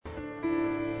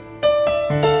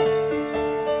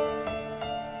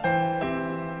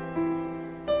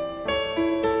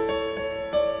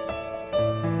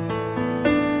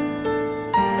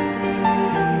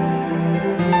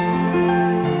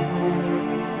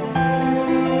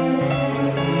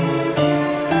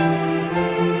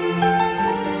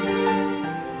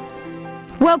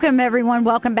Welcome, everyone.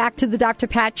 Welcome back to the Dr.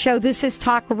 Pat Show. This is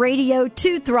Talk Radio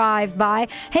to Thrive By.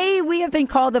 Hey, we have been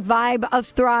called the Vibe of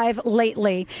Thrive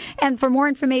lately. And for more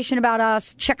information about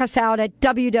us, check us out at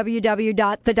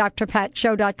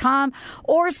www.thedrpatshow.com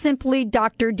or simply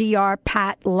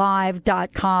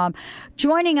drdrpatlive.com.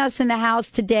 Joining us in the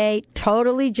house today,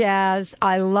 totally jazzed.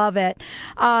 I love it.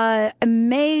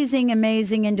 Amazing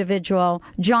individual,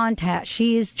 John Tesh.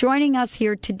 He is joining us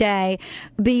here today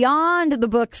beyond the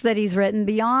books that he's written,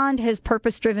 beyond his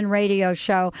purpose-driven radio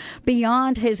show,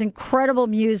 beyond his incredible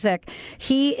music.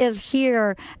 He is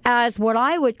here as what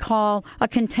I would call a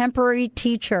contemporary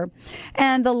teacher.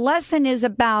 And the lesson is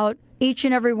about each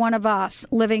and every one of us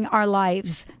living our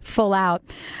lives full out.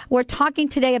 We're talking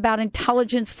today about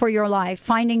intelligence for your life.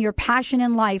 Finding your passion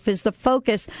in life is the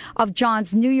focus of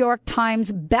John's New York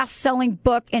Times best-selling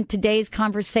book in today's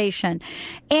conversation.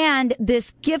 And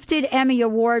this gifted Emmy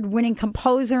Award winning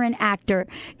composer and actor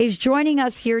is joining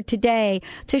us here today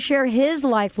to share his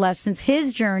life lessons,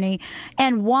 his journey,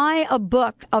 and why a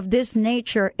book of this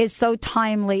nature is so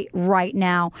timely right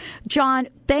now. John,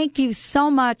 thank you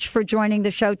so much for joining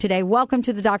the show today. Welcome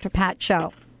to the Dr. Pat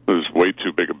Show. This is way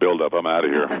too big a build-up. I'm out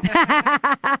of here.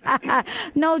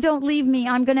 No, don't leave me.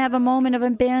 I'm going to have a moment of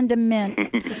abandonment.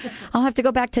 I'll have to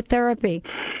go back to therapy.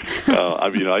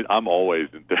 I'm always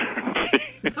in therapy.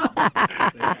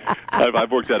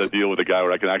 I've worked out a deal with a guy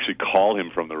where I can actually call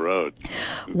him from the road.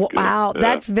 Wow,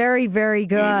 that's very, very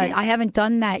good. Mm-hmm. I haven't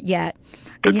done that yet.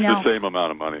 It's the same amount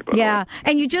of money. Yeah,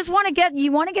 and you just want to get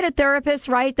a therapist,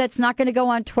 right? That's not going to go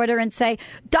on Twitter and say,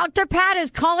 "Dr. Pat is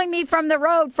calling me from the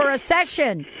road for a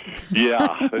session."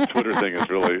 Yeah, the Twitter thing is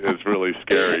really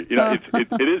scary.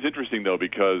 It is interesting though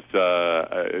because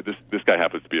this guy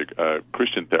happens to be a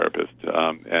Christian therapist,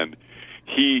 and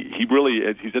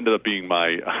he's ended up being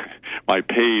my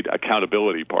paid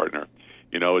accountability partner.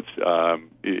 We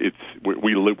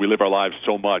live our lives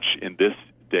so much in this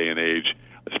day and age,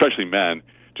 especially men,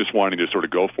 just wanting to sort of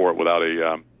go for it without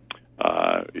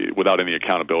any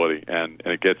accountability, and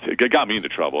it got me into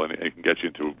trouble, and it can get you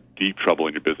into deep trouble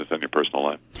in your business and your personal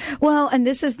life. Well, and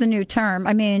this is the new term.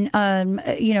 I mean,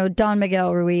 Don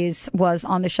Miguel Ruiz was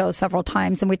on the show several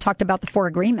times, and we talked about the 4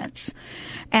 agreements,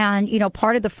 and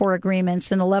part of the 4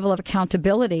 agreements and the level of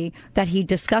accountability that he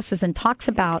discusses and talks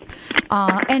about,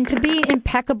 and to be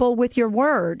impeccable with your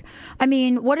word. I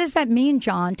mean, what does that mean,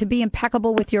 John? To be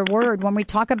impeccable with your word when we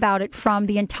talk about it from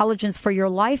the intelligence for your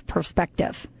life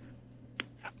perspective.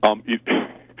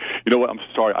 You know what? I'm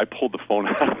sorry. I pulled the phone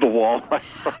out of the wall right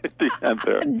at the end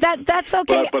there. That's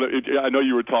okay. But I know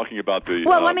you were talking about the...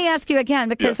 Well, let me ask you again,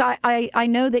 because yeah. I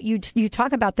know that you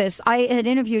talk about this. I had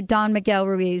interviewed Don Miguel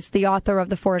Ruiz, the author of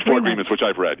the 4 Agreements. 4 Agreements, which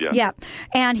I've read, yeah. Yeah.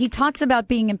 And he talks about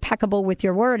being impeccable with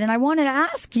your word. And I wanted to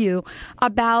ask you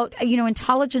about,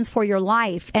 intelligence for your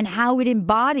life and how it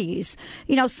embodies,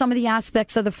 some of the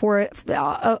aspects of the 4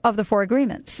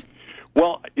 Agreements.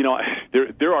 Well,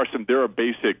 there are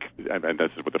basic, and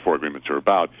that's what the 4 Agreements are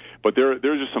about. But there's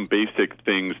just some basic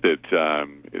things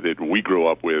that we grew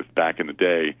up with back in the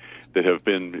day that have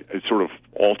been sort of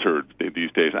altered these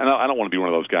days. And I don't want to be one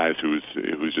of those guys who's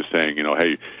just saying,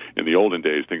 hey, in the olden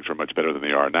days things were much better than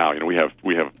they are now. We have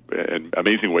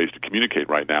amazing ways to communicate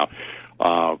right now.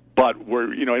 But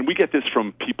and we get this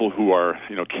from people who are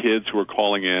kids who are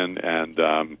calling in and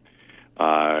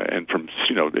from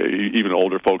even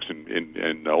older folks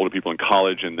and older people in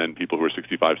college, and then people who are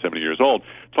 65, 70 years old,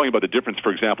 talking about the difference,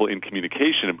 for example, in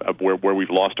communication where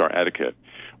we've lost our etiquette,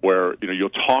 where you'll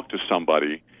talk to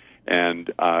somebody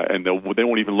and they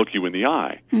won't even look you in the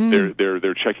eye. Mm.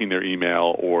 They're checking their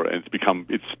email, and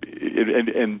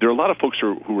there are a lot of folks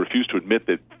who refuse to admit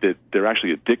that they're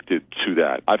actually addicted to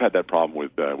that. I've had that problem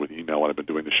with email when I've been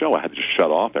doing the show. I had to just shut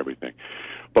off everything,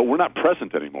 but we're not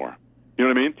present anymore. You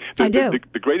know what I mean? I do.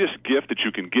 The greatest gift that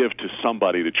you can give to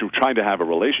somebody that you're trying to have a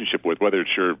relationship with, whether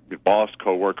it's your boss,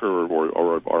 coworker,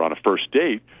 or on a first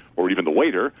date, or even the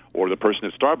waiter, or the person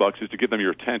at Starbucks, is to give them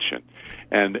your attention.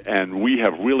 And we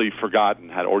have really forgotten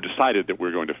how to, or decided that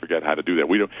we're going to forget how to do that.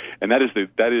 We don't, and that is the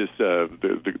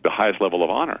highest level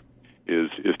of honor is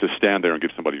to stand there and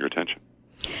give somebody your attention.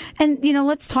 And,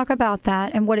 let's talk about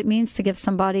that and what it means to give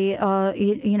somebody, our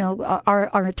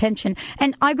attention.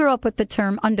 And I grew up with the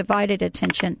term undivided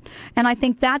attention. And I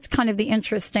think that's kind of the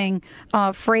interesting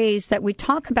phrase that we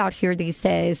talk about here these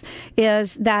days,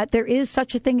 is that there is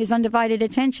such a thing as undivided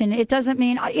attention. It doesn't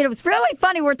mean, it's really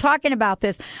funny we're talking about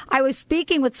this. I was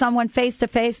speaking with someone face to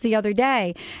face the other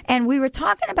day, and we were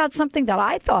talking about something that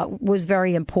I thought was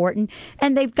very important.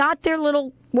 And they've got their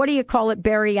little, what do you call it,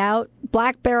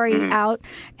 BlackBerry out,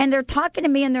 and they're talking to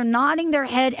me and they're nodding their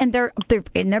head and they're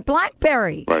in their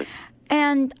BlackBerry. Right.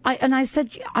 I said,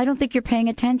 I don't think you're paying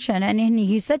attention. And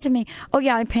he said to me, oh,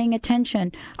 yeah, I'm paying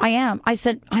attention. I am. I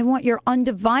said, I want your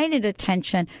undivided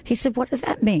attention. He said, what does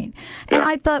that mean? Yeah. And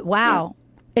I thought, wow,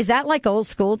 is that like old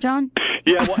school, John?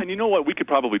 Yeah, well, and you know what? We could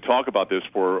probably talk about this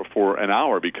for an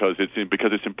hour because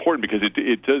it's important because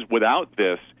it does. Without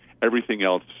this, everything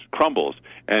else crumbles.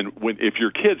 And if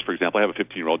your kids, for example, I have a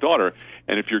 15-year-old daughter,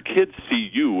 and if your kids see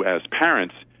you as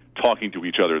parents talking to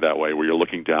each other that way, where you're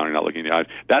looking down, you're not looking in the eyes,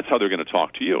 that's how they're going to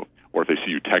talk to you. Or if they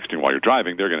see you texting while you're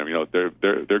driving, they're going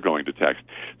to, they're going to text.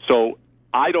 So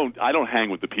I don't hang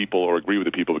with the people or agree with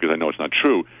the people because I know it's not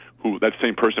true. Who that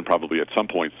same person probably at some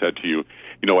point said to you,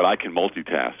 you know what, I can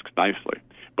multitask nicely.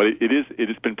 But it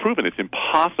has been proven it's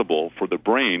impossible for the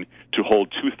brain to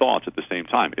hold two thoughts at the same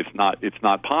time. It's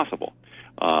not possible,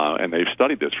 and they've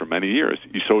studied this for many years.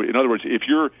 So, in other words, if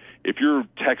you're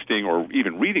texting or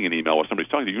even reading an email while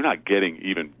somebody's talking to you, you're not getting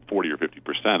even 40 or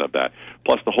 50% of that.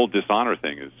 Plus, the whole dishonor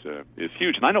thing is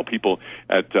huge. And I know people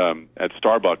at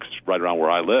Starbucks right around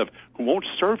where I live who won't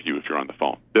serve you if you're on the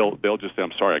phone. They'll just say,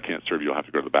 "I'm sorry, I can't serve you. You'll have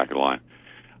to go to the back of the line."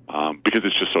 Because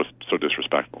it's just so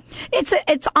disrespectful.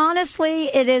 It's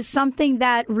honestly, it is something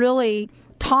that really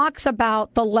talks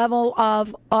about the level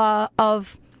of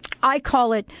I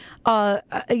call it,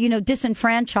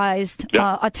 disenfranchised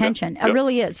attention. It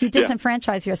really is. You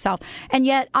disenfranchise yourself. And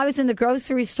yet, I was in the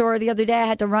grocery store the other day. I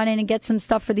had to run in and get some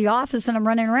stuff for the office, and I'm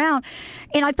running around.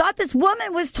 And I thought this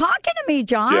woman was talking to me,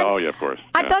 John. Yeah, oh, yeah, of course.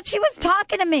 I thought she was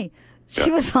talking to me.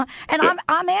 She was, and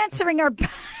I'm answering her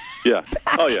back. Yeah.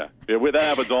 Oh, yeah. That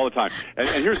happens all the time. And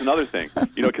here's another thing.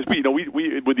 Because we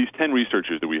with these 10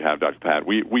 researchers that we have, Dr. Pat,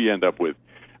 we end up with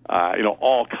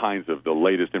all kinds of the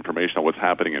latest information on what's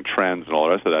happening in trends and all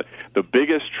the rest of that. The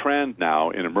biggest trend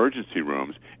now in emergency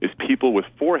rooms is people with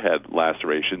forehead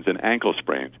lacerations and ankle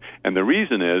sprains. And the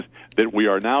reason is that we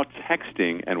are now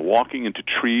texting and walking into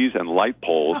trees and light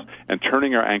poles and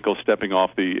turning our ankles, stepping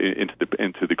off into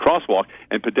the crosswalk.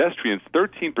 And pedestrians,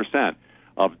 13%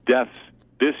 of deaths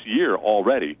this year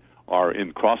already are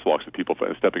in crosswalks of people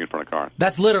stepping in front of cars.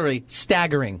 That's literally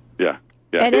staggering. Yeah.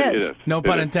 Yeah, it is. No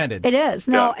pun intended. It is.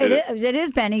 No, yeah, it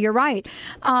is, Benny. You're right.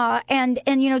 And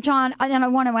John, and I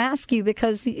want to ask you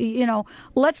because,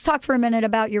 let's talk for a minute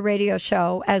about your radio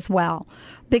show as well.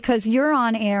 Because you're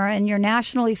on air and you're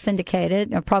nationally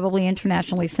syndicated, or probably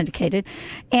internationally syndicated.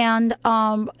 And,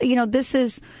 this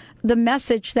is the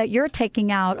message that you're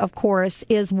taking out, of course,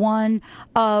 is one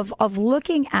of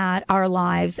looking at our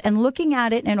lives and looking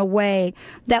at it in a way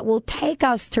that will take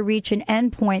us to reach an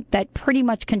endpoint that pretty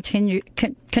much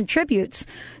contributes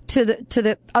to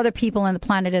the other people on the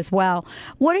planet as well.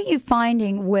 What are you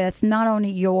finding with not only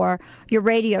your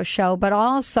radio show, but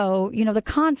also, the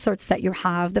concerts that you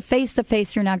have, the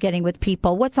face-to-face you're now getting with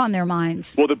people? What's on their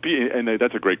minds? Well, and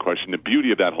that's a great question. The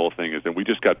beauty of that whole thing is that we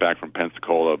just got back from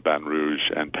Pensacola, Baton Rouge,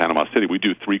 and Panama City. We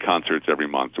do 3 concerts every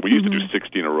month. So we used to do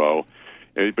 60 in a row.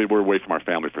 But we're away from our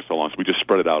family for so long, so we just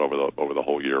spread it out over the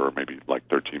whole year, or maybe like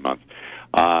 13 months.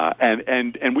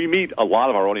 And we meet a lot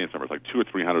of our audience members, like 200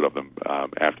 or 300 of them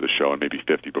after the show, and maybe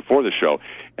 50 before the show.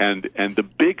 And the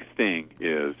big thing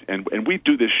is, and we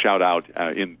do this shout out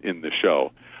in the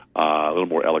show a little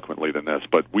more eloquently than this,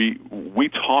 but we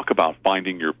talk about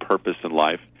finding your purpose in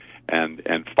life and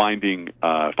finding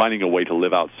a way to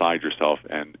live outside yourself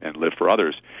and live for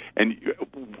others. And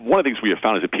one of the things we have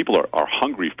found is that people are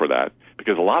hungry for that,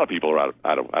 because a lot of people are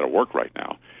out of work right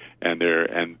now. And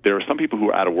there are some people who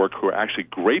are out of work who are actually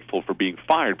grateful for being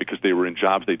fired because they were in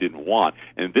jobs they didn't want.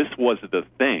 And this was the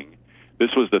thing.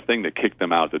 This was the thing that kicked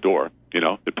them out the door.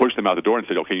 That pushed them out the door and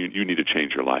said, "Okay, you need to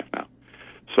change your life now."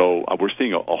 So we're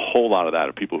seeing a whole lot of that,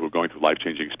 of people who are going through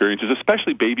life-changing experiences,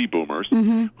 especially baby boomers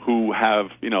who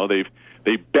have,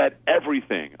 they bet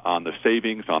everything on the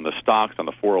savings, on the stocks, on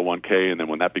the 401k, and then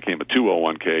when that became a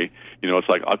 201k, it's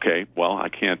like, okay, well, I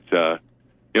can't.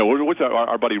 What's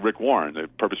our buddy Rick Warren, the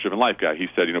purpose-driven life guy? He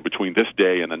said, between this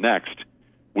day and the next,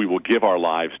 we will give our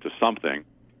lives to something.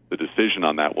 The decision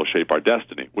on that will shape our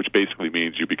destiny, which basically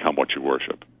means you become what you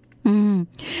worship. Mm.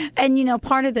 And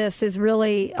part of this is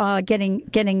really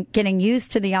getting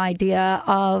used to the idea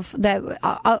of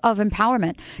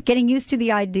empowerment, getting used to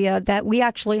the idea that we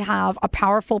actually have a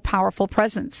powerful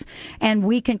presence, and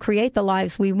we can create the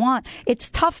lives we want. It's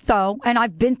tough though, and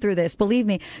I've been through this. Believe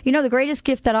me, the greatest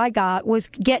gift that I got was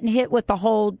getting hit with the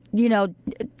whole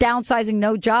downsizing,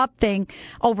 no job thing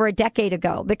over a decade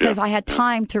ago, because I had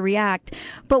time to react.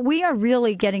 But we are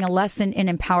really getting a lesson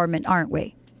in empowerment, aren't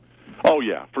we? Oh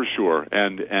yeah, for sure,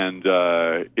 and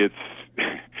it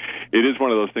is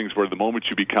one of those things where the moment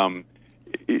you become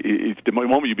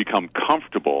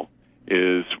comfortable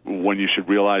is when you should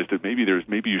realize that maybe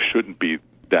you shouldn't be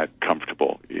that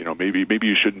comfortable. Maybe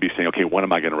you shouldn't be saying, okay, when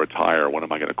am I going to retire? When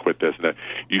am I going to quit this? And that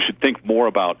you should think more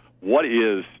about what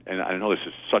is, and I know this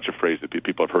is such a phrase that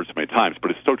people have heard so many times,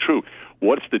 but it's so true.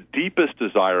 What's the deepest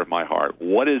desire of my heart?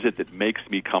 What is it that makes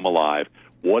me come alive?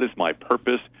 What is my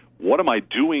purpose? What am I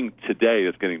doing today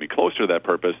that's getting me closer to that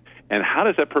purpose? And how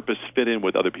does that purpose fit in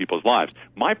with other people's lives?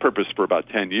 My purpose for about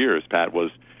 10 years, Pat,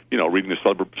 was, reading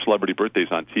the celebrity birthdays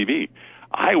on TV.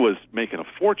 I was making a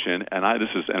fortune, and this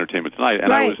is Entertainment Tonight,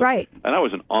 and I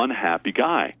was an unhappy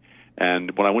guy.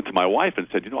 And when I went to my wife and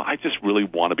said, I just really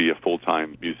want to be a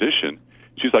full-time musician,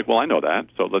 she's like, well, I know that,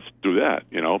 so let's do that,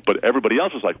 But everybody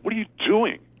else was like, what are you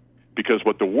doing? Because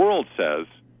what the world says,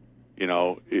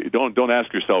 don't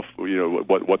ask yourself,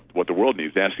 what the world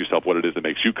needs. Ask yourself what it is that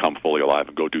makes you come fully alive,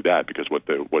 and go do that. Because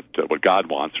what God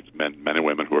wants is men and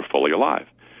women who are fully alive.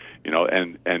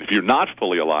 And if you're not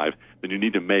fully alive, then you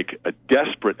need to make a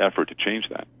desperate effort to change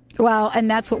that. Well, and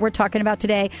that's what we're talking about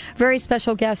today. Very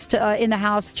special guest in the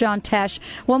house, John Tesh.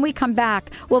 When we come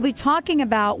back, we'll be talking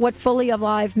about what fully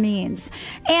alive means.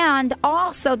 And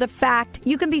also the fact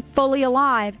you can be fully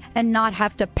alive and not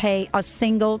have to pay a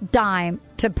single dime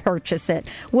to purchase it.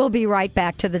 We'll be right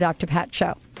back to the Dr. Pat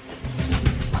Show.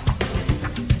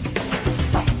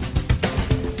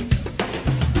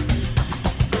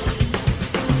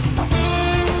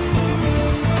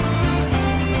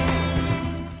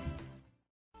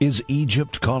 Is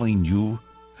Egypt calling you?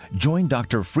 Join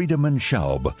Dr. Friedemann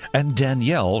Schaub and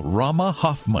Danielle Rama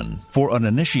Hoffman for an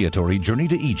initiatory journey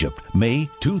to Egypt, May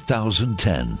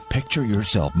 2010. Picture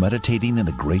yourself meditating in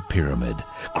the Great Pyramid,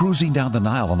 cruising down the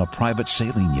Nile on a private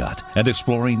sailing yacht, and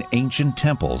exploring ancient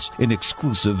temples in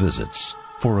exclusive visits.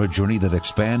 For a journey that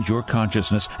expands your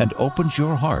consciousness and opens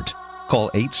your heart,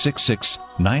 call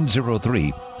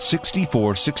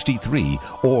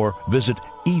 866-903-6463 or visit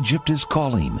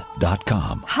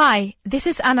EgyptIsCalling.com. Hi, this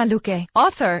is Ana Luque,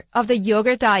 author of The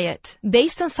Yogurt Diet.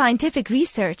 Based on scientific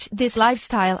research, this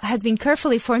lifestyle has been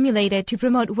carefully formulated to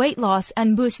promote weight loss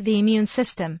and boost the immune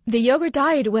system. The Yogurt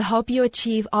Diet will help you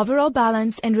achieve overall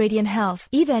balance and radiant health,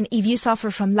 even if you suffer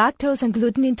from lactose and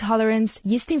gluten intolerance,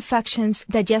 yeast infections,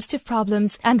 digestive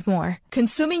problems, and more.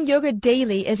 Consuming yogurt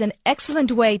daily is an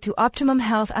excellent way to optimum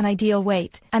health and ideal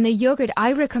weight. And the yogurt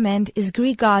I recommend is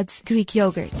Greek God's Greek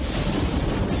yogurt.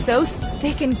 So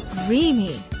thick and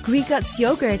creamy. Greek God's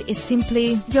yogurt is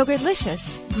simply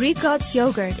yogurtlicious. Greek God's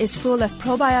yogurt is full of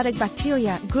probiotic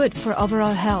bacteria good for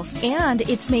overall health. And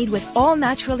it's made with all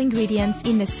natural ingredients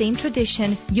in the same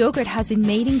tradition yogurt has been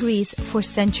made in Greece for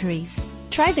centuries.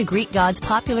 Try the Greek God's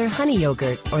popular honey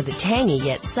yogurt or the tangy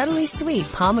yet subtly sweet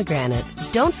pomegranate.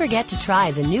 Don't forget to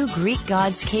try the new Greek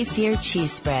God's kefir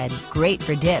cheese spread. Great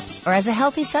for dips or as a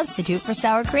healthy substitute for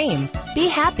sour cream. Be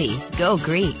happy. Go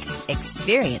Greek.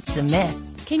 Experience the myth.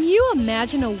 Can you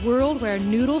imagine a world where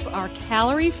noodles are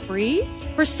calorie-free?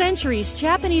 For centuries,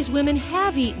 Japanese women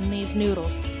have eaten these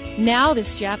noodles. Now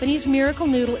this Japanese miracle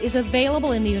noodle is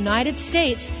available in the United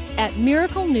States at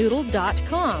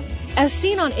miraclenoodle.com. As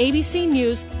seen on ABC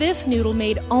News, this noodle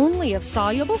made only of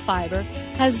soluble fiber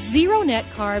has 0 net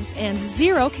carbs and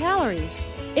 0 calories.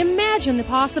 Imagine the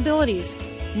possibilities.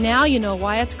 Now you know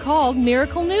why it's called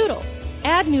Miracle Noodle.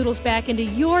 Add noodles back into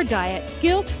your diet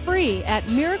guilt-free at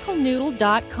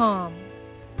miraclenoodle.com.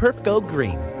 Perf Go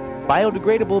Green.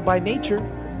 Biodegradable by nature,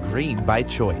 green by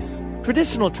choice.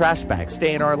 Traditional trash bags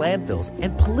stay in our landfills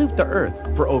and pollute the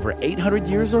earth for over 800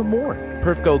 years or more.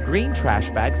 Perf Go Green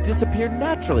trash bags disappear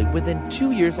naturally within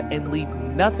 2 years and leave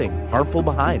nothing harmful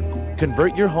behind.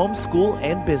 Convert your home, school,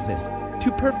 and business to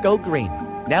Perf Go Green.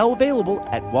 Now available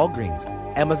at Walgreens,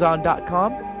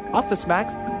 Amazon.com,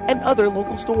 OfficeMax, and other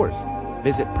local stores.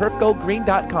 Visit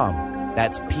perfgogreen.com.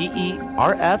 That's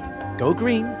PERF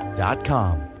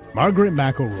GoGreen.com. Margaret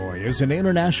McElroy is an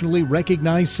internationally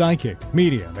recognized psychic,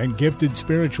 medium, and gifted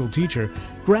spiritual teacher,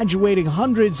 graduating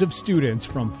hundreds of students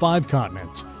from 5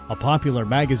 continents. A popular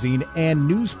magazine and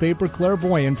newspaper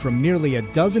clairvoyant from nearly a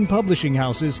dozen publishing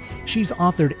houses, she's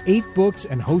authored 8 books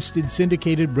and hosted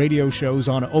syndicated radio shows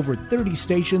on over 30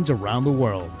 stations around the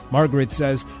world. Margaret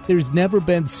says there's never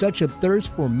been such a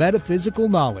thirst for metaphysical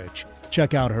knowledge.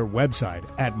 Check out her website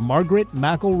at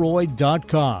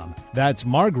margaretmcelroy.com. That's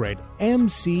Margaret,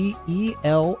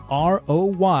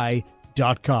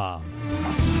 MCELROY.com.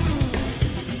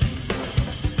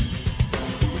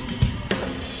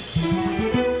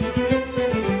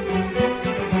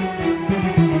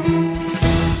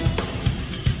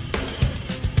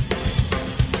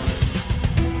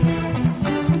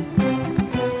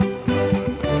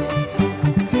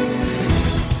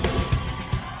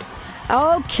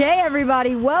 Okay,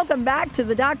 everybody, welcome back to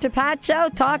the Dr. Pat Show,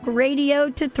 talk radio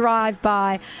to thrive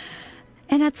by.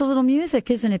 And that's a little music,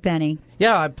 isn't it, Benny?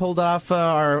 Yeah, I pulled off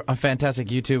our fantastic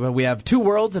YouTube. We have Two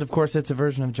Worlds, and of course, it's a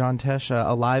version of John Tesh,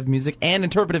 a live music and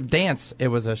interpretive dance. It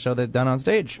was a show that's done on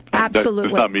stage. Absolutely.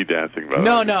 That's not me dancing, by the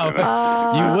way.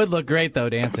 No. You would look great, though,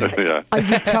 dancing. Yeah.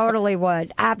 You totally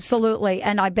would. Absolutely.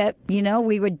 And I bet,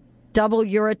 we would double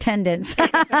your attendance.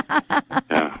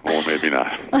 Yeah, or maybe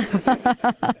not.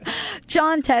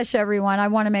 John Tesh, everyone, I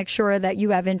want to make sure that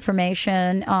you have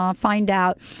information, find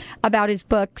out about his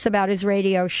books, about his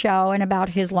radio show, and about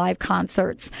his live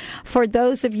concerts. For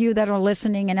those of you that are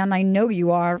listening, and I know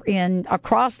you are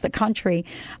across the country,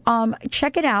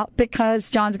 check it out, because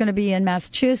John's going to be in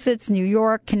Massachusetts, New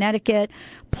York, Connecticut,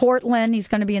 Portland. He's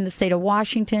going to be in the state of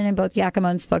Washington, in both Yakima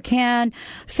and Spokane,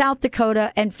 South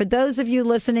Dakota. And for those of you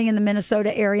listening in the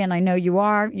Minnesota area, and I know you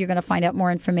are, you're going to find out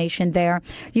more information there.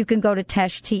 You can go to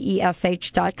tesh.com.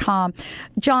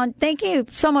 John, thank you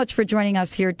so much for joining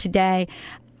us here today.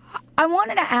 I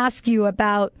wanted to ask you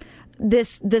about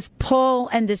this pull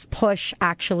and this push,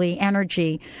 actually,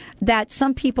 energy that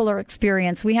some people are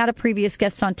experiencing. We had a previous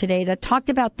guest on today that talked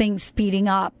about things speeding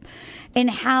up and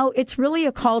how it's really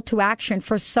a call to action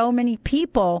for so many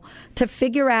people to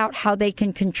figure out how they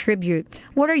can contribute.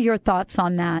 What are your thoughts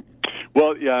on that?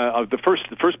 Well, yeah, the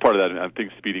first part of that, I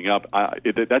think, speeding up,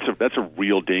 that's a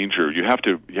real danger. You have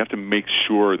to make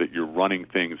sure that you're running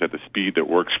things at the speed that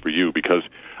works for you, because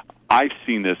I've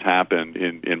seen this happen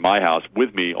in my house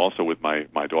with me, also with my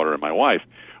daughter and my wife,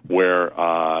 where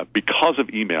because of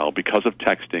email, because of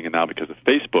texting, and now because of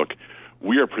Facebook,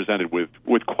 we are presented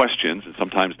with questions, and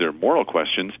sometimes they're moral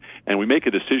questions, and we make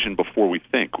a decision before we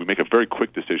think. We make a very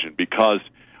quick decision because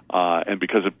of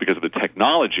the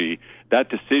technology. That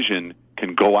decision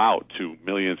can go out to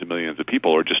millions and millions of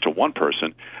people, or just to one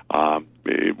person,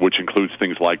 which includes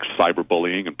things like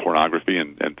cyberbullying and pornography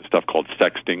and stuff called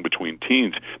sexting between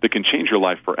teens that can change your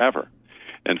life forever.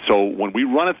 And so when we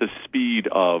run at the speed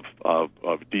of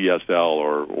DSL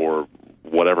or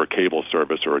whatever cable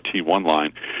service or a T1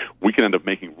 line, we can end up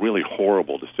making really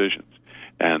horrible decisions.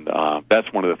 And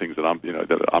that's one of the things that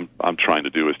I'm trying to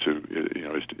do is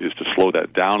to slow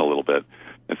that down a little bit,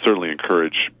 and certainly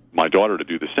encourage my daughter to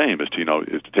do the same. Is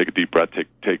to take a deep breath, take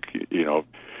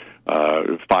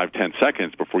 5-10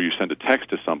 seconds before you send a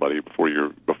text to somebody, before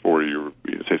you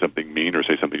say something mean or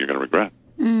say something you're going to regret.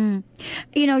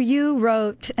 You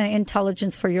wrote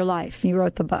Intelligence for Your Life. You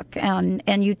wrote the book,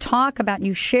 and you talk about,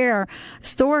 you share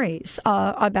stories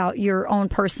about your own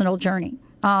personal journey.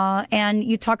 And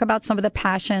you talk about some of the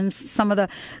passions, some of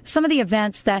the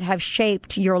events that have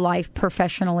shaped your life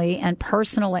professionally and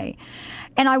personally.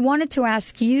 And I wanted to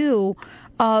ask you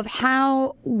of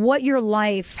what your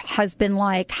life has been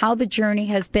like, how the journey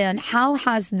has been, how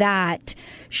has that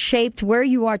shaped where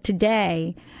you are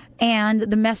today and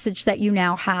the message that you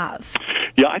now have?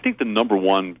 Yeah, I think the number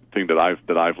one thing that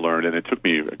I've learned, and it took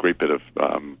me a great bit of,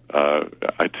 I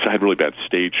had really bad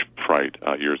stage fright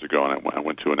years ago, and I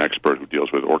went to an expert who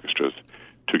deals with orchestras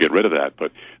to get rid of that.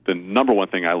 But the number one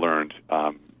thing I learned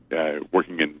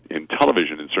working in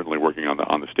television, and certainly working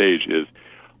on the stage, is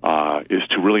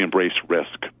to really embrace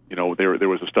risk. There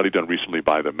was a study done recently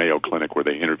by the Mayo Clinic where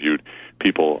they interviewed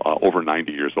people over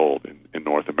 90 years old in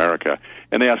North America,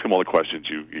 and they asked them all the questions.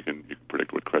 You can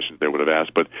predict what questions they would have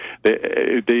asked, but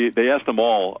they asked them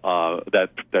all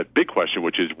that big question,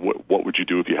 which is what would you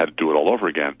do if you had to do it all over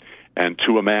again? And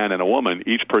to a man and a woman,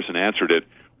 each person answered it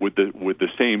with the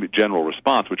same general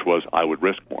response, which was, I would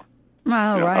risk more.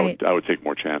 Right. I would take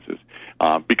more chances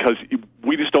because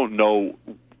we just don't know.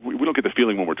 We don't get the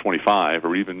feeling when we're 25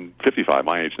 or even 55,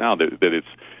 my age now, that it's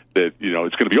going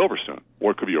to be over soon, or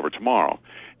it could be over tomorrow.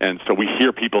 And so we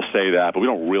hear people say that, but we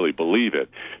don't really believe it.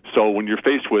 So when you're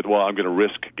faced with, well, I'm going to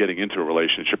risk getting into a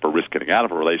relationship, or risk getting out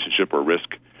of a relationship, or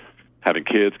risk having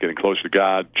kids, getting closer to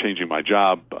God, changing my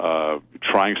job,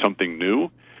 trying something new,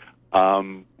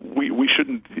 we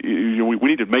shouldn't. We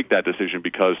need to make that decision,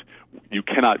 because you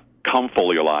cannot come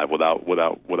fully alive without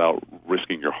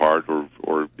risking your heart, or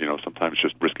sometimes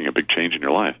just risking a big change in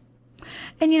your life.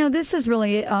 And, this is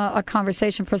really a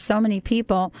conversation for so many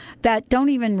people that don't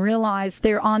even realize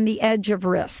they're on the edge of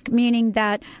risk, meaning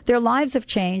that their lives have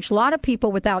changed. A lot of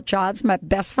people without jobs. My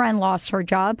best friend lost her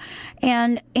job.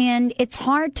 And it's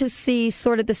hard to see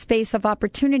sort of the space of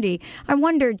opportunity. I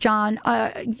wonder, John,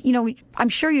 I'm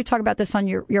sure you talk about this on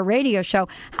your radio show.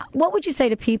 What would you say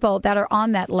to people that are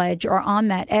on that ledge or on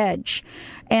that edge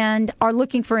and are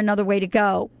looking for another way to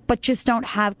go, but just don't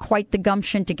have quite the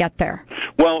gumption to get there?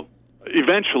 Well,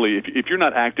 eventually, if you're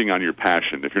not acting on your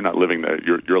passion, if you're not living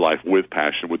your life with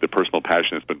passion, with the personal passion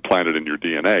that's been planted in your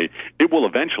DNA, it will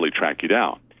eventually track you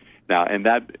down. Now, and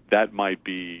that might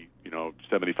be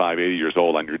 75, 80 years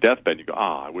old on your deathbed, and you go,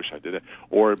 I wish I did it.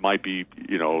 Or it might be,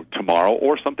 tomorrow,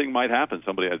 or something might happen.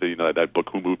 Somebody has, that book,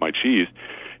 Who Moved My Cheese?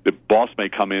 The boss may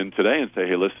come in today and say,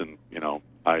 hey, listen,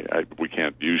 we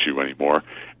can't use you anymore.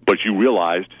 But you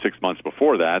realized 6 months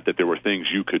before that there were things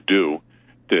you could do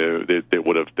that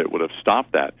would have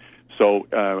stopped that. So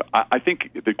I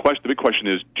think the big question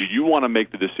is: do you want to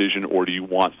make the decision, or do you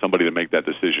want somebody to make that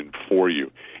decision for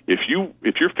you? If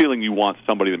you're feeling you want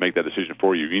somebody to make that decision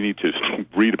for you, you need to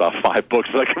read about 5 books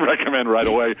that I can recommend right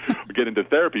away, or get into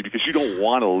therapy, because you don't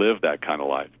want to live that kind of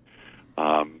life.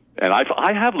 And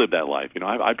I have lived that life.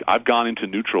 I've gone into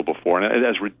neutral before, and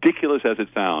as ridiculous as it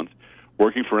sounds,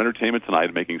 working for Entertainment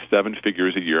Tonight, making 7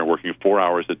 figures a year, and working 4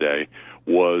 hours a day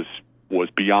was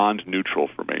beyond neutral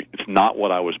for me. It's not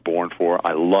what I was born for.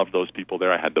 I love those people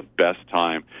there. I had the best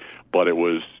time, but it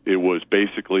was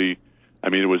basically,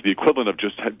 it was the equivalent of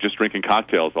just drinking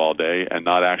cocktails all day and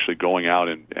not actually going out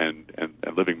and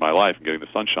living my life and getting the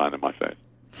sunshine in my face.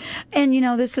 And,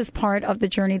 this is part of the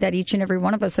journey that each and every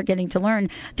one of us are getting to learn.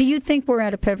 Do you think we're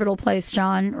at a pivotal place,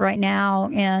 John, right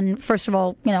now? And first of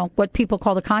all, what people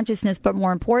call the consciousness, but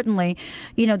more importantly,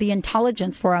 the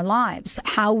intelligence for our lives,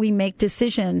 how we make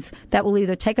decisions that will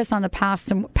either take us on the path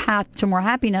to more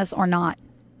happiness or not.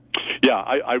 Yeah,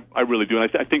 I really do. And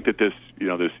I think that this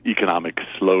economic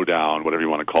slowdown, whatever you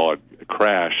want to call it,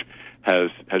 crash,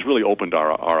 has really opened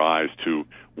our eyes to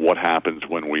what happens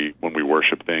when we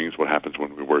worship things, what happens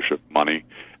when we worship money.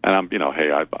 And I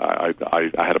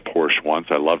had a Porsche once.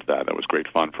 I loved that. That was great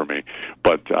fun for me.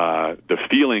 But the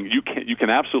feeling, you can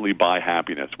absolutely buy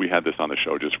happiness. We had this on the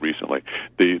show just recently.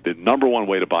 The number one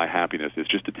way to buy happiness is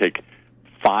just to take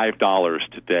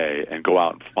 $5 today and go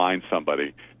out and find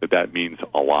somebody that means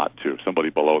a lot to, somebody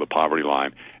below the poverty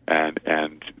line. And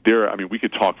there, we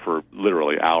could talk for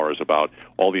literally hours about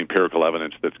all the empirical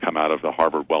evidence that's come out of the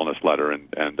Harvard Wellness Letter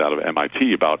and out of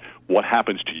MIT about what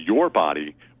happens to your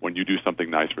body when you do something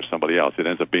nice for somebody else. It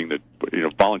ends up being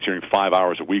volunteering 5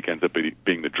 hours a week ends up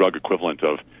being the drug equivalent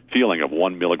of feeling of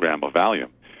 1 milligram of Valium.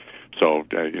 So,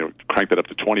 crank that up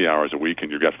to 20 hours a week,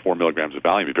 and you've got 4 milligrams of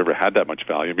Valium. If you've ever had that much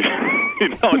Valium,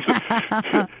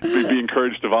 be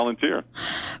encouraged to volunteer.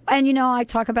 And, I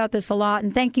talk about this a lot,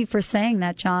 and thank you for saying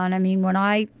that, John. When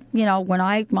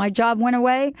my job went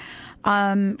away,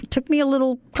 it took me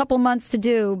a couple months to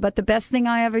do, but the best thing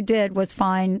I ever did was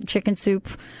find Chicken Soup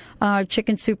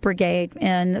Brigade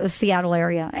in the Seattle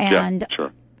area. And yeah,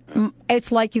 sure.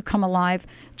 It's like you come alive.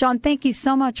 John, thank you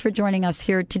so much for joining us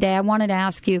here today. I wanted to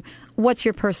ask you, what's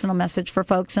your personal message for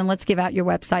folks? And let's give out your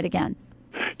website again.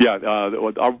 Yeah,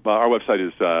 our website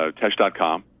is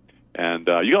Tesh.com. And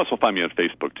you can also find me on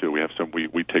Facebook, too. We have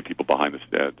we take people behind the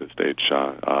stage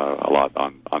a lot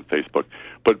on Facebook.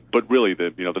 But really,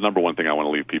 the number one thing I want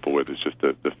to leave people with is just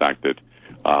the fact that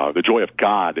the joy of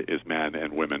God is men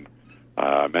and women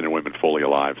fully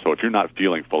alive. So if you're not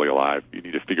feeling fully alive, you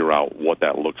need to figure out what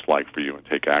that looks like for you and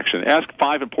take action. Ask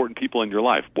 5 important people in your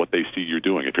life what they see you're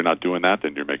doing. If you're not doing that,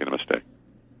 then you're making a mistake.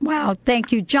 Wow.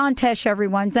 Thank you. John Tesh,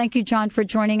 everyone. Thank you, John, for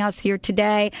joining us here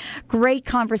today. Great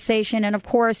conversation. And, of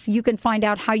course, you can find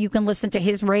out how you can listen to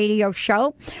his radio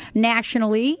show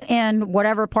nationally in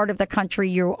whatever part of the country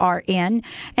you are in.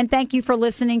 And thank you for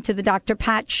listening to the Dr.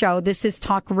 Pat Show. This is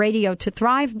Talk Radio to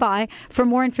Thrive By. For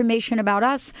more information about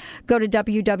us, go to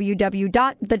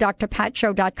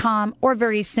www.thedrpatshow.com or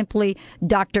very simply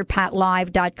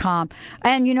drpatlive.com.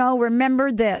 And,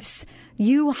 remember this.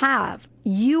 You have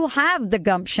the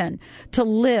gumption to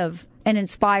live an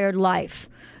inspired life.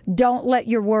 Don't let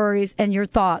your worries and your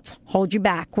thoughts hold you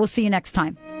back. We'll see you next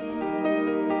time.